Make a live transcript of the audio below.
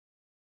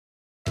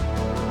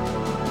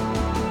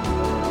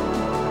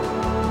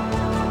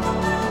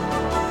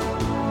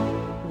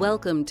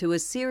Welcome to a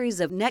series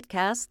of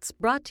netcasts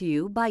brought to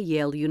you by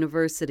Yale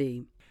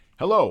University.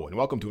 Hello, and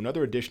welcome to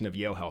another edition of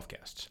Yale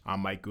Healthcasts. I'm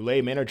Mike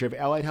Goulet, Manager of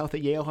Allied Health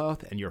at Yale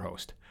Health, and your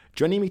host.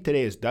 Joining me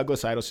today is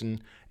Douglas Idelson,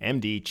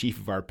 MD, Chief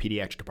of our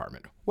Pediatric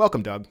Department.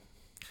 Welcome, Doug.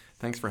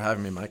 Thanks for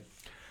having me, Mike.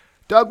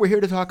 Doug, we're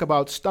here to talk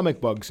about stomach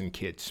bugs in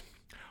kids.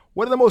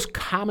 What are the most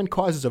common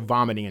causes of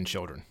vomiting in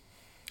children?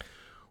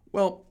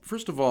 Well,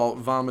 first of all,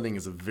 vomiting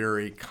is a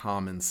very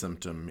common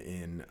symptom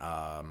in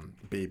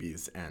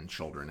babies and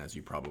children, as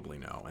you probably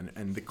know.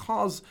 And the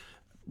cause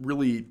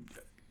really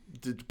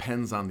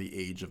depends on the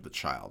age of the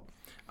child.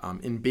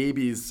 In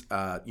babies,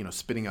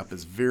 spitting up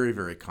is very,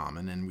 very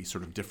common, and we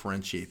sort of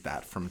differentiate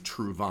that from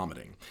true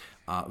vomiting.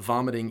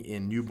 Vomiting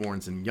in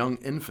newborns and young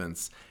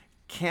infants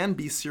can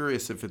be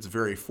serious if it's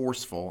very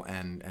forceful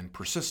and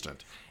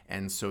persistent.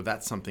 And so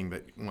that's something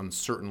that one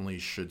certainly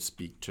should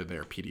speak to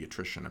their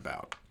pediatrician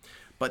about.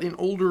 But in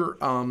older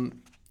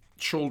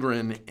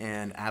children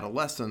and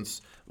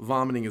adolescents,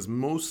 vomiting is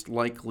most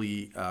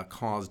likely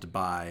caused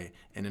by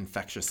an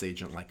infectious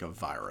agent like a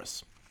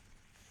virus.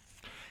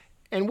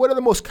 And what are the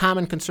most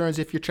common concerns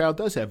if your child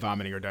does have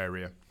vomiting or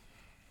diarrhea?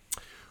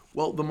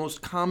 Well, the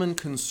most common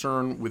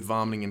concern with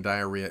vomiting and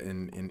diarrhea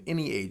in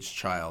any age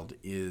child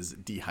is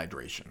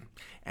dehydration.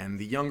 And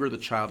the younger the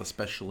child,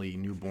 especially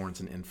newborns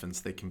and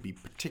infants, they can be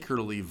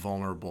particularly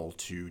vulnerable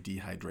to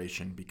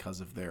dehydration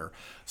because of their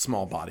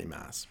small body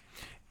mass.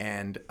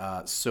 And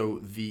so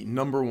the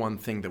number one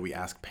thing that we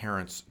ask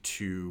parents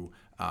to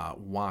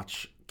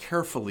watch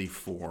carefully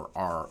for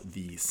are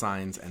the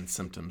signs and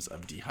symptoms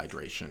of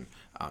dehydration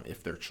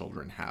if their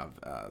children have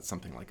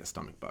something like a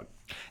stomach bug.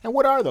 And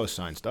what are those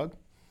signs, Doug?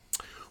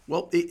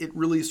 Well, it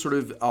really sort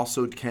of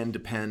also can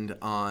depend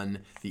on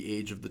the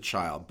age of the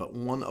child, but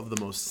one of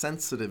the most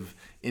sensitive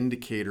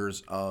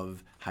indicators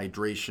of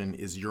hydration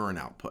is urine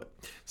output.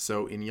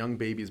 So in young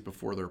babies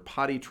before they're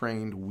potty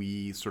trained,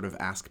 we sort of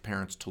ask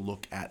parents to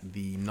look at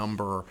the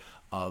number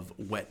of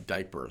wet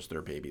diapers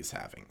their baby's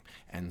having.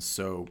 And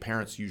so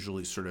parents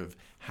usually sort of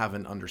have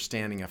an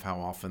understanding of how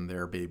often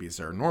their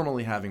babies are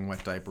normally having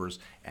wet diapers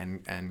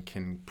and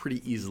can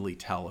pretty easily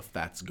tell if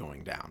that's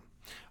going down.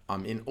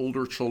 In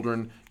older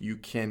children, you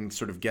can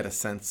sort of get a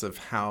sense of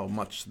how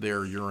much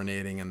they're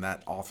urinating, and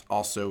that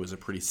also is a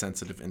pretty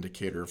sensitive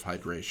indicator of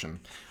hydration.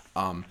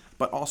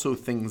 But also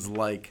things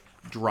like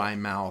dry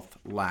mouth,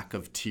 lack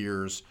of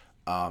tears,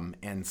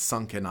 and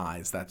sunken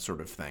eyes, that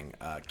sort of thing,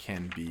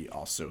 can be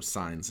also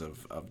signs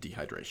of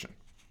dehydration.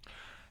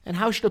 And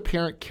how should a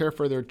parent care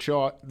for their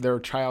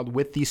child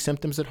with these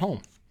symptoms at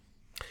home?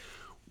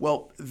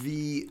 Well,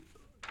 the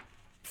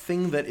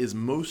thing that is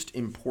most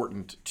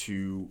important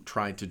to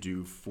try to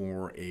do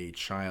for a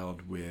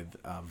child with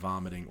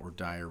vomiting or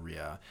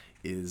diarrhea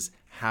is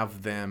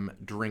have them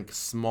drink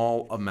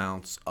small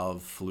amounts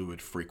of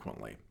fluid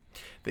frequently.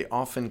 They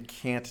often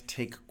can't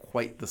take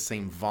quite the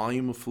same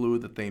volume of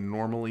fluid that they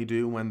normally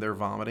do when they're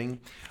vomiting,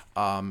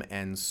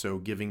 and so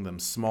giving them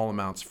small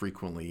amounts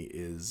frequently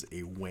is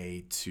a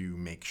way to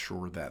make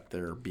sure that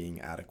they're being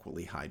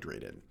adequately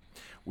hydrated.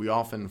 We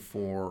often,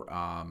 for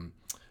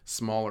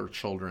smaller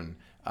children,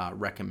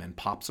 recommend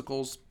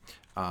popsicles,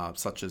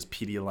 such as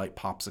Pedialyte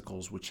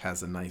popsicles, which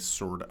has a nice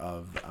sort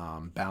of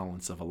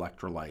balance of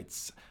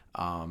electrolytes,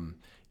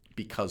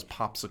 because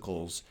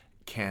popsicles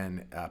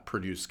can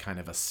produce kind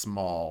of a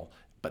small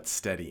but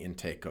steady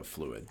intake of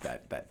fluid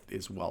that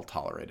is well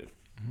tolerated.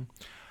 Mm-hmm.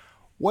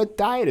 What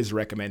diet is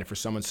recommended for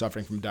someone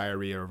suffering from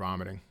diarrhea or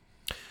vomiting?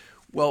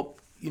 Well,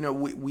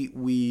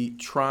 we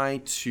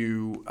try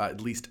to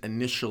at least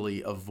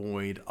initially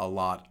avoid a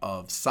lot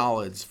of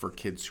solids for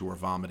kids who are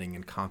vomiting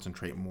and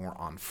concentrate more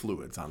on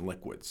fluids, on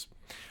liquids.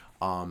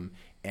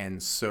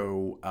 And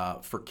so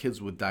for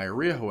kids with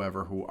diarrhea,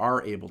 however, who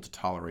are able to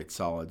tolerate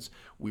solids,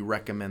 we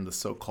recommend the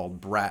so-called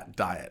BRAT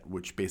diet,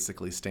 which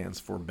basically stands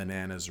for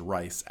bananas,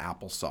 rice,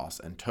 applesauce,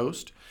 and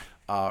toast.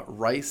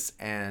 Rice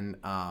and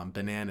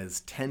bananas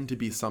tend to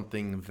be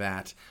something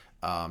that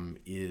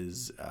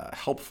is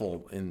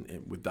helpful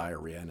with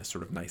diarrhea and is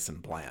sort of nice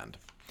and bland.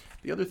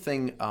 The other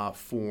thing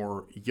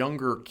for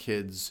younger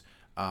kids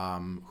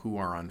who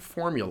are on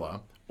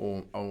formula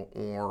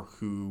or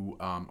who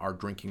are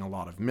drinking a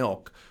lot of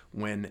milk,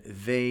 when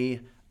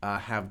they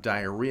have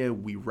diarrhea,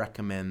 we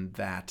recommend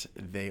that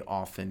they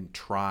often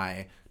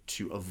try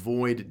to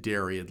avoid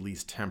dairy, at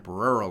least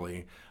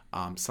temporarily.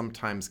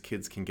 Sometimes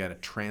kids can get a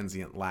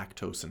transient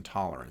lactose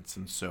intolerance,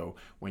 and so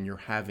when you're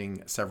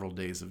having several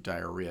days of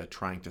diarrhea,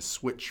 trying to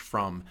switch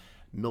from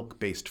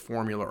milk-based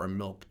formula or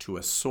milk to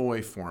a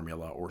soy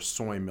formula or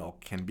soy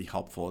milk can be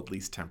helpful, at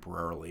least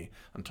temporarily,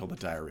 until the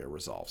diarrhea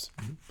resolves.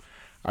 Mm-hmm.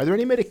 Are there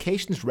any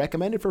medications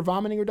recommended for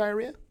vomiting or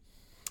diarrhea?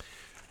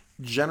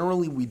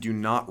 Generally, we do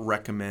not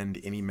recommend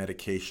any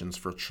medications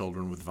for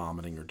children with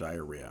vomiting or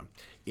diarrhea.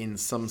 In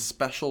some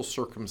special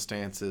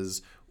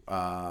circumstances,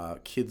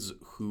 kids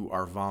who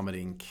are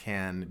vomiting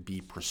can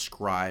be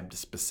prescribed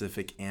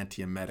specific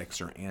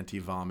antiemetics or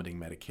anti-vomiting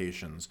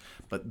medications,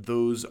 but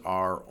those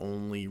are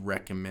only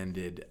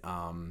recommended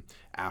on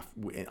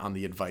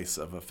the advice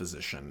of a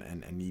physician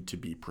and need to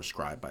be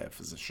prescribed by a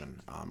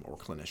physician or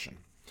clinician.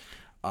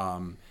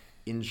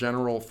 In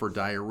general, for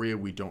diarrhea,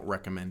 we don't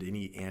recommend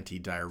any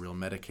antidiarrheal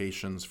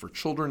medications for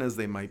children as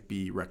they might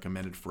be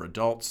recommended for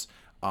adults.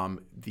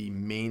 The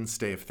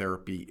mainstay of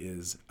therapy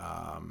is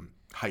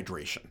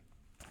hydration.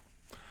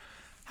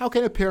 How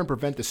can a parent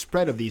prevent the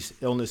spread of these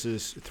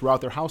illnesses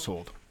throughout their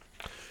household?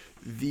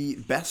 The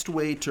best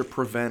way to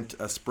prevent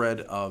a spread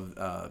of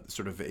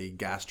sort of a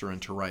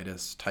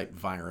gastroenteritis type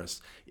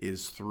virus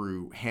is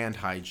through hand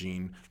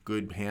hygiene,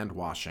 good hand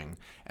washing,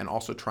 and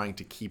also trying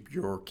to keep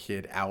your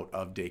kid out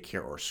of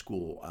daycare or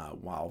school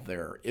while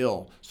they're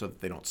ill so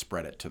that they don't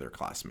spread it to their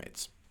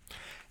classmates.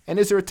 And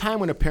is there a time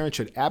when a parent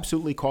should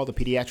absolutely call the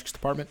pediatrics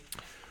department?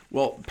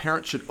 Well,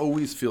 parents should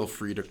always feel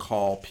free to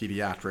call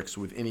pediatrics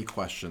with any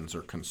questions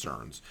or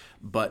concerns,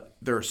 but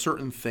there are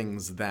certain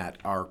things that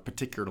are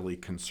particularly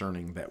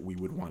concerning that we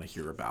would want to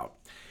hear about.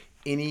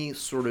 Any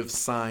sort of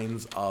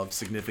signs of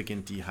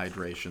significant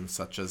dehydration,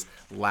 such as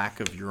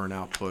lack of urine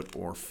output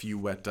or few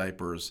wet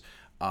diapers,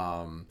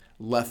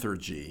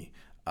 lethargy,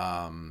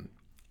 and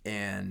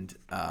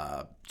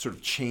sort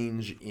of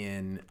change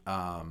in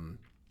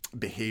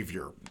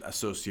behavior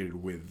associated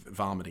with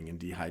vomiting and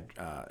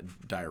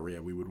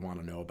diarrhea we would want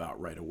to know about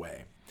right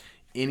away.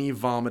 Any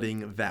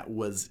vomiting that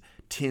was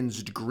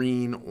tinged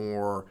green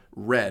or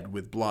red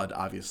with blood,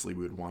 obviously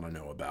we would want to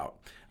know about.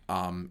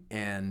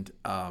 And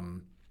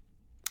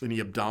any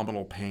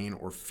abdominal pain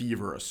or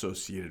fever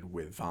associated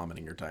with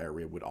vomiting or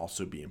diarrhea would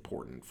also be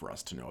important for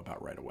us to know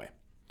about right away.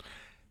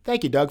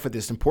 Thank you, Doug, for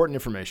this important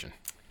information.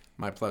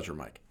 My pleasure,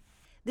 Mike.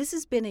 This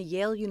has been a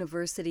Yale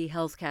University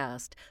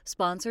HealthCast,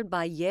 sponsored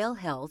by Yale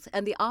Health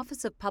and the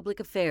Office of Public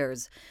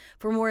Affairs.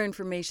 For more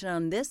information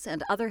on this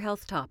and other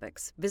health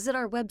topics, visit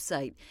our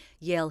website,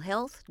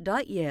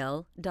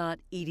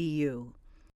 yalehealth.yale.edu.